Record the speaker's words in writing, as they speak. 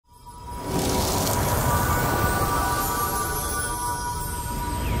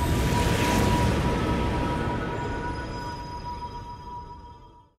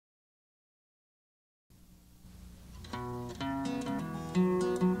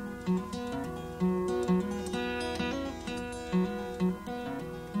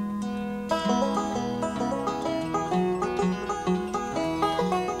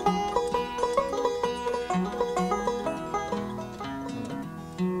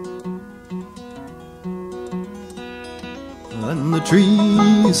And the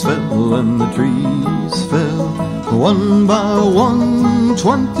trees fell, and the trees fell, one by one,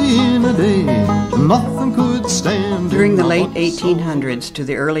 20 in a day. Nothing could stand. During the late 1800s to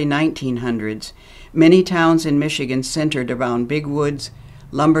the early 1900s, many towns in Michigan centered around big woods,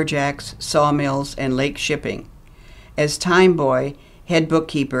 lumberjacks, sawmills, and lake shipping. As time boy, head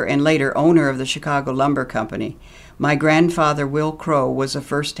bookkeeper, and later owner of the Chicago Lumber Company, my grandfather Will Crowe was a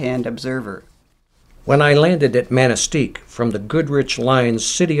first-hand observer. When I landed at Manistee from the Goodrich Line's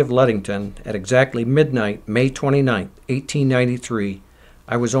City of Ludington at exactly midnight, May 29, 1893,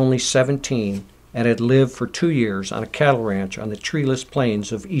 I was only 17 and had lived for 2 years on a cattle ranch on the treeless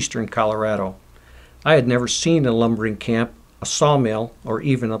plains of eastern Colorado. I had never seen a lumbering camp, a sawmill, or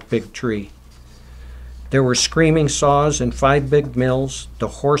even a big tree. There were screaming saws in 5 big mills, the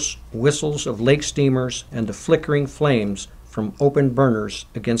hoarse whistles of lake steamers, and the flickering flames from open burners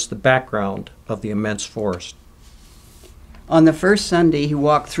against the background of the immense forest. On the first Sunday, he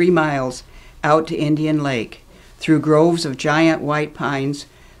walked 3 miles out to Indian Lake, through groves of giant white pines,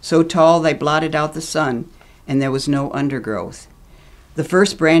 so tall they blotted out the sun, and there was no undergrowth. The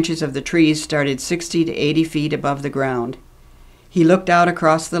first branches of the trees started 60 to 80 feet above the ground. He looked out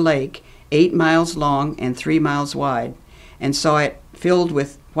across the lake, 8 miles long and 3 miles wide, and saw it filled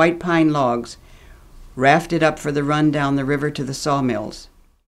with white pine logs, rafted up for the run down the river to the sawmills.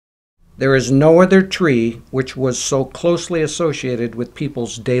 There is no other tree which was so closely associated with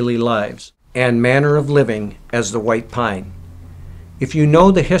people's daily lives and manner of living as the white pine. If you know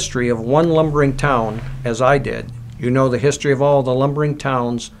the history of one lumbering town, as I did, you know the history of all the lumbering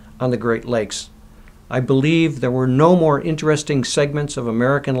towns on the Great Lakes. I believe there were no more interesting segments of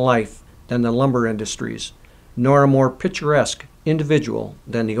American life than the lumber industries, nor a more picturesque individual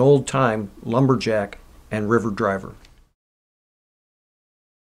than the old-time lumberjack and river driver.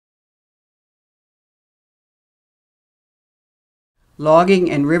 Logging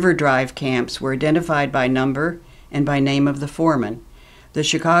and river drive camps were identified by number and by name of the foreman. The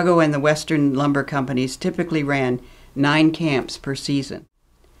Chicago and the Western lumber companies typically ran 9 camps per season.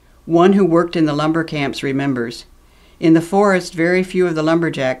 One who worked in the lumber camps remembers, "In the forest, very few of the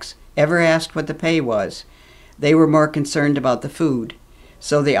lumberjacks ever asked what the pay was. They were more concerned about the food.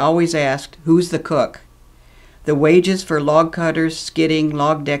 So they always asked, 'Who's the cook?' The wages for log cutters, skidding,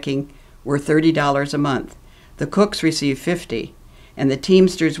 log decking were $30 a month. The cooks received $50, and the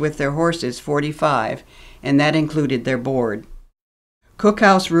teamsters with their horses $45, and that included their board.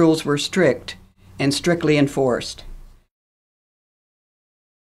 Cookhouse rules were strict and strictly enforced.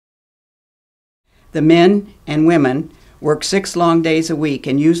 The men and women worked 6 long days a week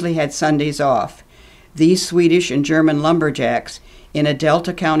and usually had Sundays off. These Swedish and German lumberjacks in a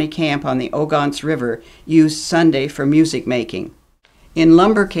Delta County camp on the Ogontz River used Sunday for music making. In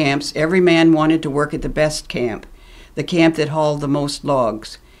lumber camps, every man wanted to work at the best camp, the camp that hauled the most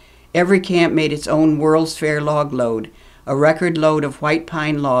logs. Every camp made its own World's Fair log load, a record load of white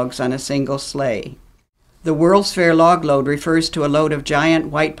pine logs on a single sleigh. The World's Fair log load refers to a load of giant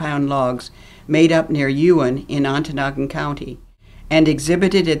white pine logs made up near Ewan in Ontonagon County and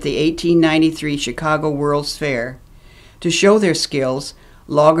exhibited at the 1893 Chicago World's Fair. To show their skills,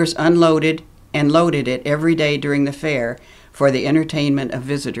 loggers unloaded and loaded it every day during the fair for the entertainment of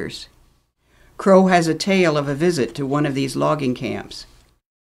visitors. Crowe has a tale of a visit to one of these logging camps.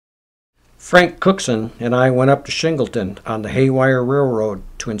 Frank Cookson and I went up to Shingleton on the Haywire Railroad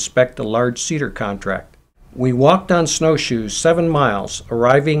to inspect a large cedar contract. We walked on snowshoes 7 miles,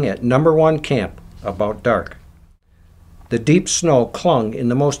 arriving at number 1 camp about dark. The deep snow clung in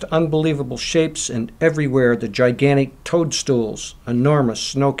the most unbelievable shapes, and everywhere the gigantic toadstools,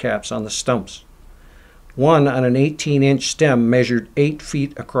 enormous snowcaps on the stumps. One on an 18-inch stem measured 8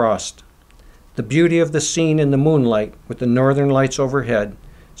 feet across. The beauty of the scene in the moonlight, with the northern lights overhead,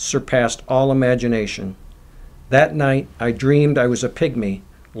 surpassed all imagination. That night I dreamed I was a pygmy,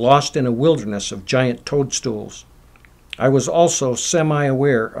 lost in a wilderness of giant toadstools. I was also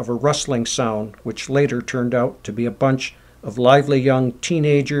semi-aware of a rustling sound, which later turned out to be a bunch of lively young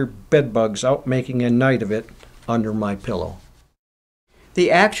teenager bedbugs out making a night of it under my pillow.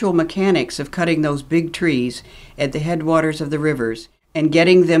 The actual mechanics of cutting those big trees at the headwaters of the rivers and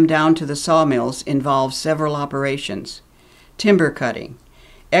getting them down to the sawmills involves several operations. Timber cutting.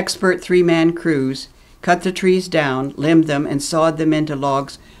 Expert 3-man crews cut the trees down, limbed them, and sawed them into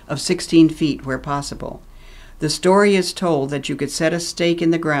logs of 16 feet where possible. The story is told that you could set a stake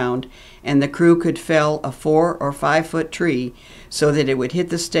in the ground and the crew could fell a 4 or 5 foot tree so that it would hit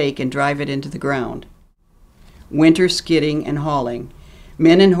the stake and drive it into the ground. Winter skidding and hauling.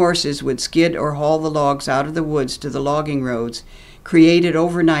 Men and horses would skid or haul the logs out of the woods to the logging roads created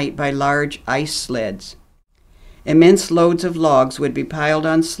overnight by large ice sleds. Immense loads of logs would be piled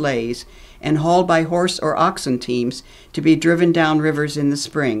on sleighs and hauled by horse or oxen teams to be driven down rivers in the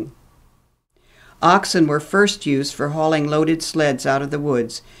spring. Oxen were first used for hauling loaded sleds out of the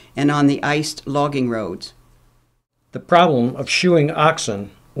woods and on the iced logging roads. The problem of shoeing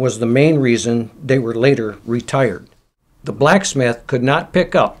oxen was the main reason they were later retired. The blacksmith could not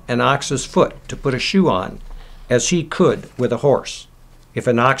pick up an ox's foot to put a shoe on, as he could with a horse. If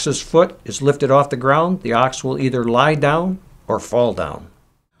an ox's foot is lifted off the ground, the ox will either lie down or fall down.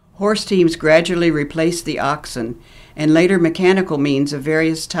 Horse teams gradually replaced the oxen, and later mechanical means of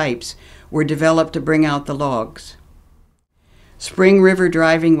various types were developed to bring out the logs. Spring river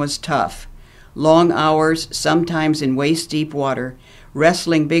driving was tough. Long hours, sometimes in waist-deep water,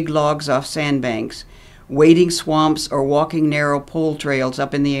 wrestling big logs off sandbanks, wading swamps or walking narrow pole trails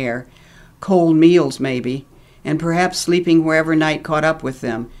up in the air, cold meals maybe, and perhaps sleeping wherever night caught up with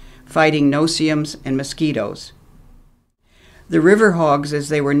them, fighting no-see-ums and mosquitoes. The river hogs, as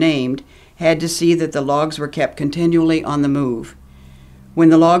they were named, had to see that the logs were kept continually on the move. When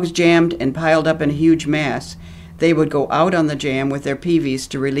the logs jammed and piled up in a huge mass, they would go out on the jam with their peavies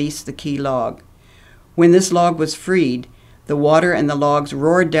to release the key log. When this log was freed, the water and the logs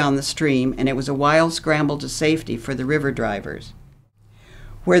roared down the stream, and it was a wild scramble to safety for the river drivers.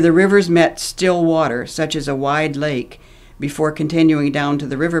 Where the rivers met still water, such as a wide lake, before continuing down to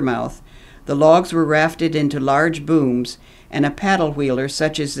the river mouth, the logs were rafted into large booms, and a paddle wheeler,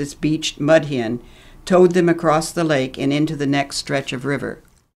 such as this beached mud hen, towed them across the lake and into the next stretch of river.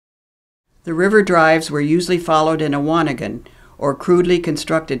 The river drives were usually followed in a wanigan, or crudely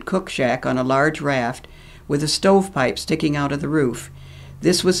constructed cook shack on a large raft, with a stovepipe sticking out of the roof.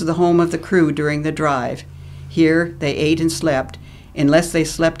 This was the home of the crew during the drive. Here they ate and slept, unless they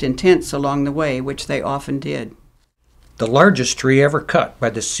slept in tents along the way, which they often did. The largest tree ever cut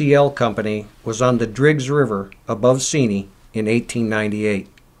by the CL Company was on the Driggs River above Seney in 1898.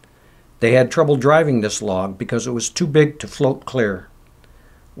 They had trouble driving this log because it was too big to float clear.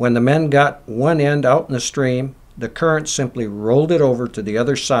 When the men got one end out in the stream, the current simply rolled it over to the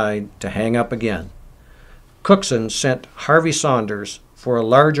other side to hang up again. Cookson sent Harvey Saunders for a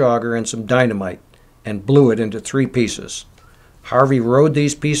large auger and some dynamite and blew it into 3 pieces. Harvey rode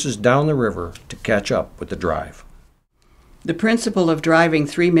these pieces down the river to catch up with the drive. The principle of driving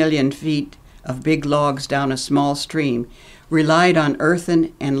 3 million feet of big logs down a small stream relied on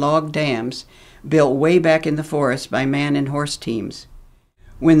earthen and log dams built way back in the forest by man and horse teams.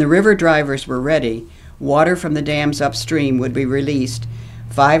 When the river drivers were ready, water from the dams upstream would be released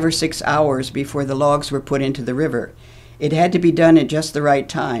 5 or 6 hours before the logs were put into the river. It had to be done at just the right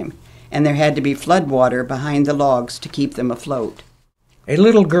time, and there had to be flood water behind the logs to keep them afloat. A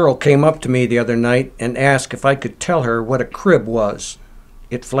little girl came up to me the other night and asked if I could tell her what a crib was.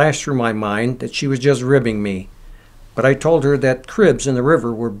 It flashed through my mind that she was just ribbing me, but I told her that cribs in the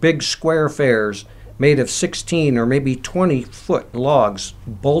river were big square affairs made of 16 or maybe 20-foot logs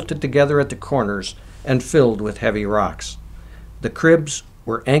bolted together at the corners and filled with heavy rocks. The cribs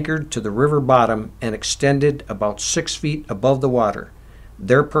were anchored to the river bottom and extended about 6 feet above the water.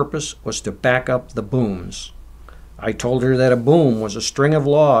 Their purpose was to back up the booms. I told her that a boom was a string of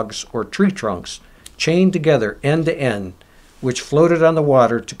logs or tree trunks chained together end to end, which floated on the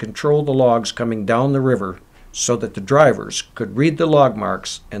water to control the logs coming down the river so that the drivers could read the log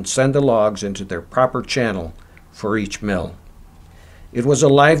marks and send the logs into their proper channel for each mill. It was a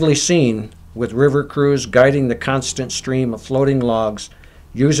lively scene, with river crews guiding the constant stream of floating logs,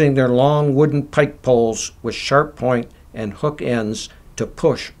 using their long wooden pike poles with sharp point and hook ends to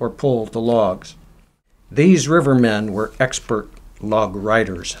push or pull the logs. These rivermen were expert log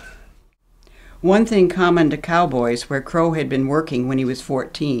riders. One thing common to cowboys where Crowe had been working when he was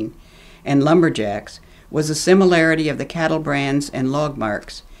 14, and lumberjacks, was a similarity of the cattle brands and log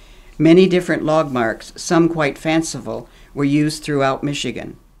marks. Many different log marks, some quite fanciful, were used throughout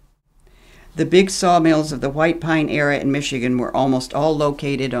Michigan. The big sawmills of the white pine era in Michigan were almost all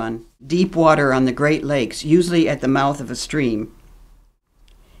located on deep water on the Great Lakes, usually at the mouth of a stream.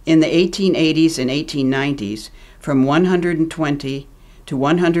 In the 1880s and 1890s, from 120 to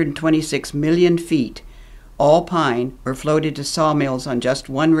 126 million feet, all pine were floated to sawmills on just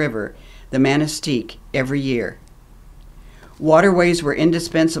one river, the Manistee, every year. Waterways were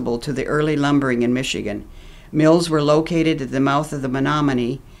indispensable to the early lumbering in Michigan. Mills were located at the mouth of the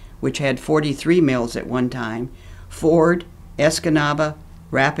Menominee, which had 43 mills at one time, Ford, Escanaba,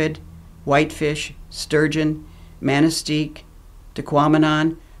 Rapid, Whitefish, Sturgeon, Manistee,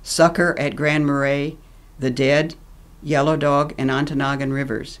 Tequamanon, Sucker at Grand Marais, the Dead, Yellow Dog, and Ontonagon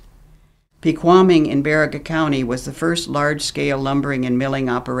rivers. Pequaming in Baraga County was the first large-scale lumbering and milling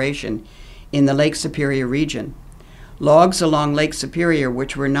operation in the Lake Superior region. Logs along Lake Superior,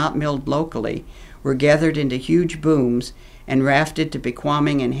 which were not milled locally, were gathered into huge booms and rafted to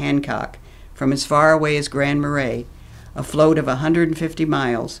Pequaming and Hancock from as far away as Grand Marais, a float of 150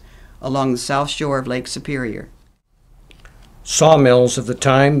 miles along the south shore of Lake Superior. Sawmills of the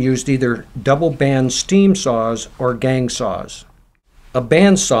time used either double-band steam saws or gang saws. A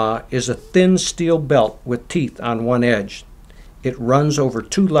bandsaw is a thin steel belt with teeth on one edge. It runs over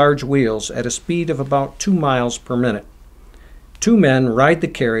two large wheels at a speed of about 2 miles per minute. 2 men ride the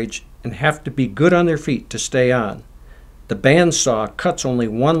carriage and have to be good on their feet to stay on. The bandsaw cuts only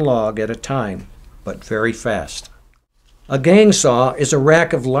one log at a time, but very fast. A gang saw is a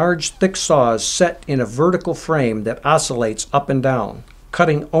rack of large, thick saws set in a vertical frame that oscillates up and down,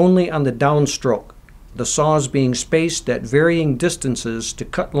 cutting only on the downstroke, the saws being spaced at varying distances to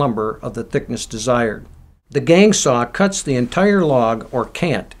cut lumber of the thickness desired. The gang saw cuts the entire log, or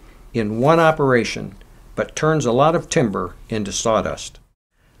cant, in one operation, but turns a lot of timber into sawdust.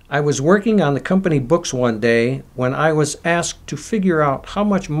 I was working on the company books one day when I was asked to figure out how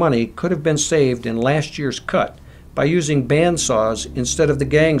much money could have been saved in last year's cut by using band saws instead of the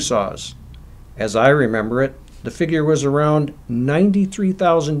gang saws. As I remember it, the figure was around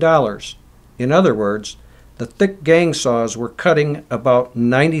 $93,000. In other words, the thick gang saws were cutting about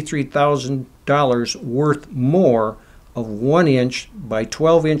 $93,000 worth more of 1-inch by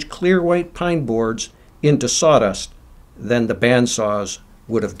 12-inch clear white pine boards into sawdust than the band saws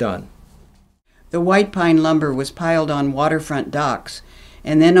would have done. The white pine lumber was piled on waterfront docks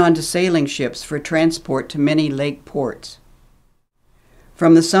and then onto sailing ships for transport to many lake ports.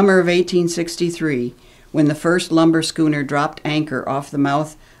 From the summer of 1863, when the first lumber schooner dropped anchor off the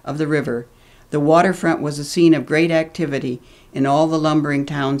mouth of the river, the waterfront was a scene of great activity in all the lumbering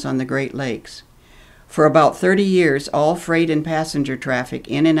towns on the Great Lakes. For about 30 years, all freight and passenger traffic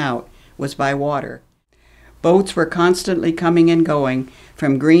in and out was by water. Boats were constantly coming and going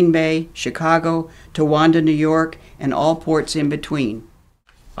from Green Bay, Chicago, Towanda, New York, and all ports in between.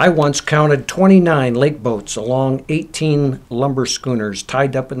 I once counted 29 lake boats along 18 lumber schooners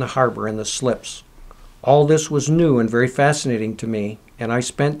tied up in the harbor in the slips. All this was new and very fascinating to me, and I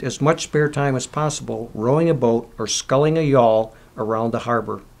spent as much spare time as possible rowing a boat or sculling a yawl around the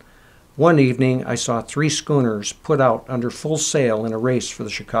harbor. One evening I saw 3 schooners put out under full sail in a race for the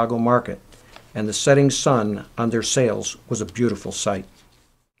Chicago market, and the setting sun on their sails was a beautiful sight.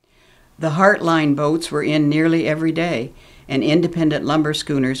 The Heartline boats were in nearly every day, and independent lumber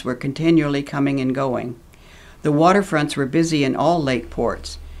schooners were continually coming and going. The waterfronts were busy in all lake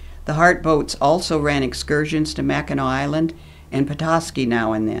ports. The Hart boats also ran excursions to Mackinac Island and Petoskey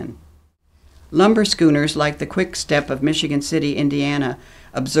now and then. Lumber schooners like the Quick Step of Michigan City, Indiana,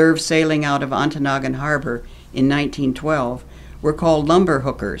 observed sailing out of Ontonagon Harbor in 1912, were called lumber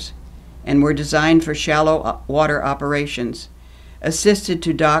hookers and were designed for shallow water operations, assisted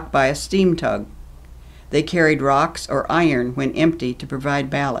to dock by a steam tug. They carried rocks or iron when empty to provide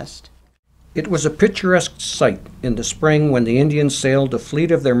ballast. It was a picturesque sight in the spring when the Indians sailed a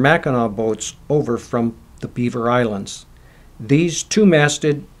fleet of their Mackinac boats over from the Beaver Islands. These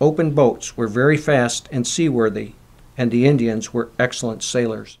 2-masted, open boats were very fast and seaworthy, and the Indians were excellent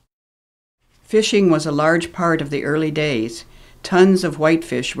sailors. Fishing was a large part of the early days. Tons of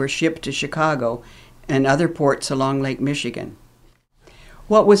whitefish were shipped to Chicago and other ports along Lake Michigan.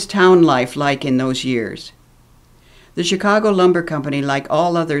 What was town life like in those years? The Chicago Lumber Company, like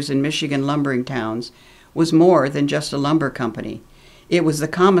all others in Michigan lumbering towns, was more than just a lumber company. It was the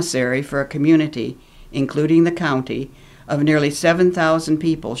commissary for a community, including the county, of nearly 7,000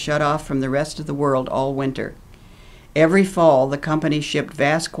 people shut off from the rest of the world all winter. Every fall, the company shipped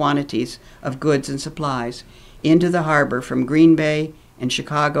vast quantities of goods and supplies into the harbor from Green Bay and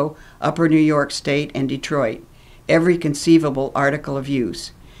Chicago, Upper New York State, and Detroit, every conceivable article of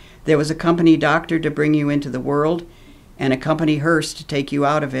use. There was a company doctor to bring you into the world, and a company hearse to take you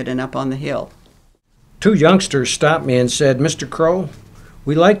out of it and up on the hill. 2 youngsters stopped me and said, "Mr. Crowe,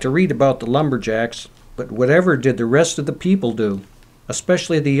 we like to read about the lumberjacks, but whatever did the rest of the people do,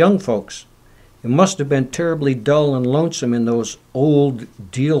 especially the young folks? It must have been terribly dull and lonesome in those old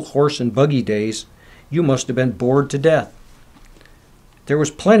deal horse and buggy days. You must have been bored to death." There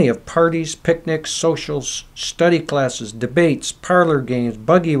was plenty of parties, picnics, socials, study classes, debates, parlor games,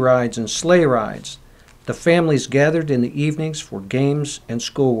 buggy rides, and sleigh rides. The families gathered in the evenings for games and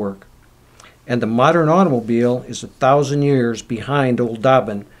schoolwork. And the modern automobile is 1,000 years behind old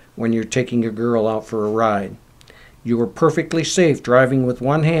Dobbin when you're taking a girl out for a ride. You were perfectly safe driving with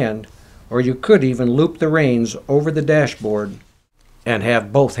one hand, or you could even loop the reins over the dashboard and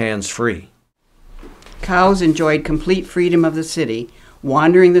have both hands free. Cows enjoyed complete freedom of the city,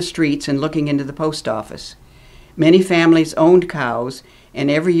 wandering the streets and looking into the post office. Many families owned cows, and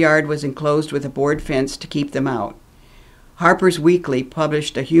every yard was enclosed with a board fence to keep them out. Harper's Weekly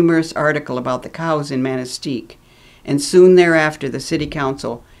published a humorous article about the cows in Manistee, and soon thereafter the city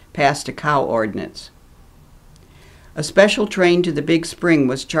council passed a cow ordinance. A special train to the Big Spring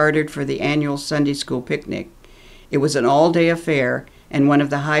was chartered for the annual Sunday school picnic. It was an all-day affair and one of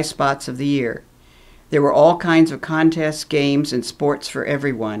the high spots of the year. There were all kinds of contests, games, and sports for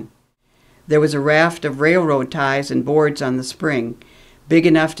everyone. There was a raft of railroad ties and boards on the spring, big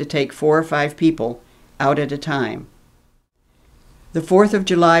enough to take 4 or 5 people out at a time. The 4th of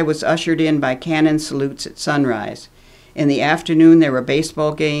July was ushered in by cannon salutes at sunrise. In the afternoon there were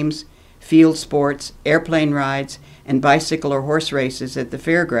baseball games, field sports, airplane rides, and bicycle or horse races at the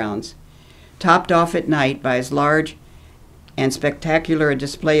fairgrounds, topped off at night by as large and spectacular a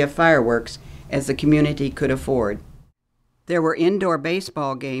display of fireworks as the community could afford. There were indoor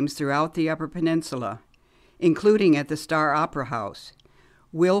baseball games throughout the Upper Peninsula, including at the Star Opera House.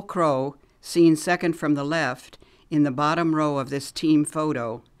 Will Crowe, seen second from the left in the bottom row of this team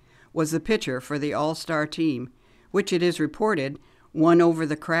photo, was the pitcher for the All-Star team, which it is reported won over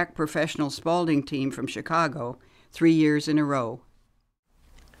the crack professional Spalding team from Chicago 3 years in a row.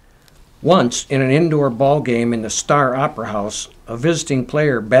 Once, in an indoor ball game in the Star Opera House, a visiting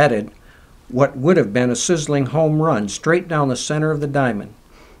player batted what would have been a sizzling home run straight down the center of the diamond,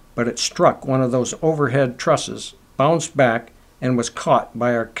 but it struck one of those overhead trusses, bounced back, and was caught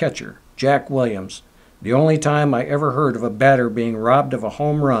by our catcher, Jack Williams, the only time I ever heard of a batter being robbed of a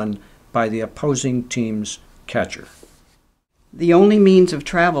home run by the opposing team's catcher. The only means of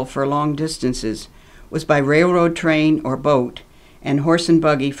travel for long distances was by railroad train or boat, and horse and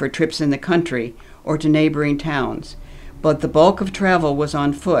buggy for trips in the country or to neighboring towns, but the bulk of travel was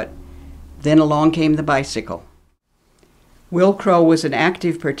on foot. Then along came the bicycle. Will Crowe was an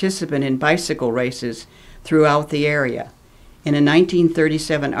active participant in bicycle races throughout the area. In a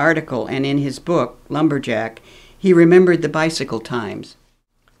 1937 article and in his book, Lumberjack, he remembered the bicycle times.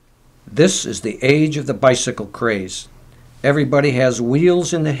 This is the age of the bicycle craze. Everybody has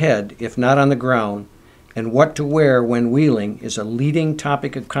wheels in the head, if not on the ground, and what to wear when wheeling is a leading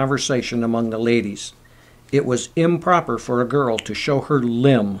topic of conversation among the ladies. It was improper for a girl to show her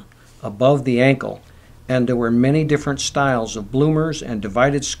limb above the ankle, and there were many different styles of bloomers and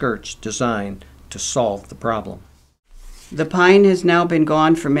divided skirts designed to solve the problem. The pine has now been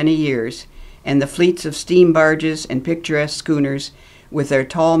gone for many years, and the fleets of steam barges and picturesque schooners with their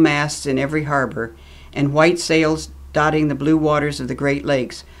tall masts in every harbor and white sails dotting the blue waters of the Great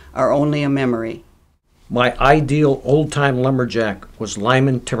Lakes are only a memory. My ideal old-time lumberjack was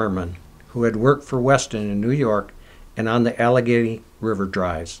Lyman Timmerman, who had worked for Weston in New York and on the Allegheny River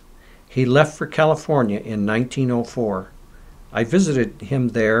drives. He left for California in 1904. I visited him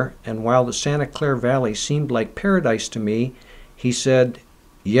there, and while the Santa Clara Valley seemed like paradise to me, he said,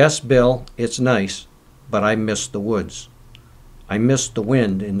 "Yes, Bill, it's nice, but I miss the woods. I miss the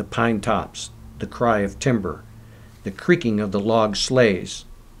wind in the pine tops, the cry of timber, the creaking of the log sleighs,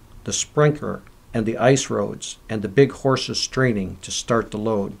 the sprinkler and the ice roads, and the big horses straining to start the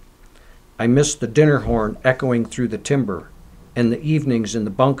load. I miss the dinner horn echoing through the timber, and the evenings in the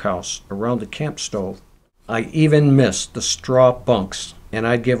bunkhouse around the camp stove. I even miss the straw bunks, and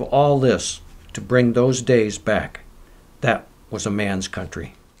I'd give all this to bring those days back. That was a man's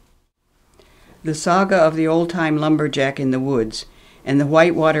country." The saga of the old-time lumberjack in the woods and the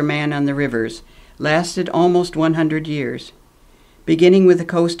whitewater man on the rivers lasted almost 100 years. Beginning with the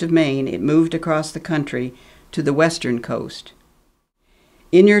coast of Maine, it moved across the country to the western coast.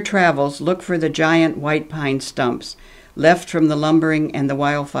 In your travels, look for the giant white pine stumps left from the lumbering and the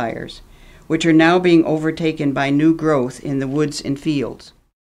wildfires, which are now being overtaken by new growth in the woods and fields.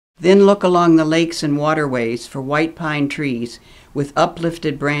 Then look along the lakes and waterways for white pine trees with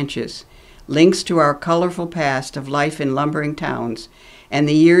uplifted branches, links to our colorful past of life in lumbering towns, and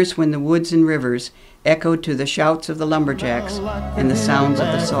the years when the woods and rivers echoed to the shouts of the lumberjacks and the sounds of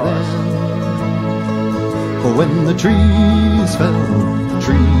the saws. When the trees fell,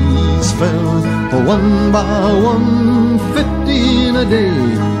 one by one, 50 in a day.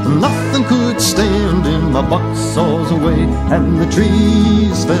 Nothing could stand in my box saw's way, and the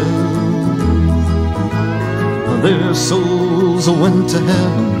trees fell. Their souls went to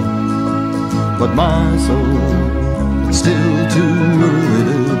heaven, but my soul still too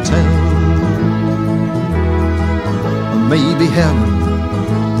early to tell. Maybe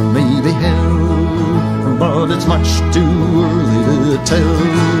heaven, maybe hell, but it's much too early to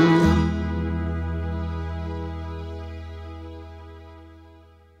tell.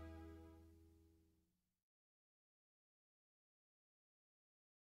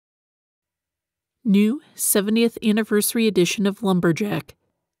 New 70th Anniversary Edition of Lumberjack,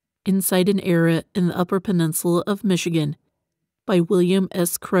 Inside an Era in the Upper Peninsula of Michigan, by William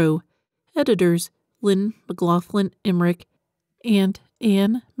S. Crowe, editors Lynn, McGlothlin, Emerick, and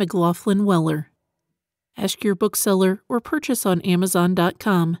Anne McGlothlin Weller. Ask your bookseller or purchase on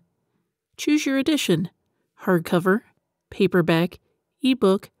Amazon.com. Choose your edition: hardcover, paperback,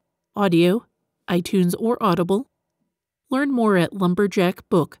 ebook, audio, iTunes or Audible. Learn more at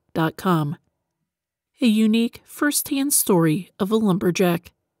lumberjackbook.com. A unique first-hand story of a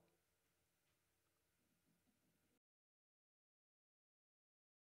lumberjack.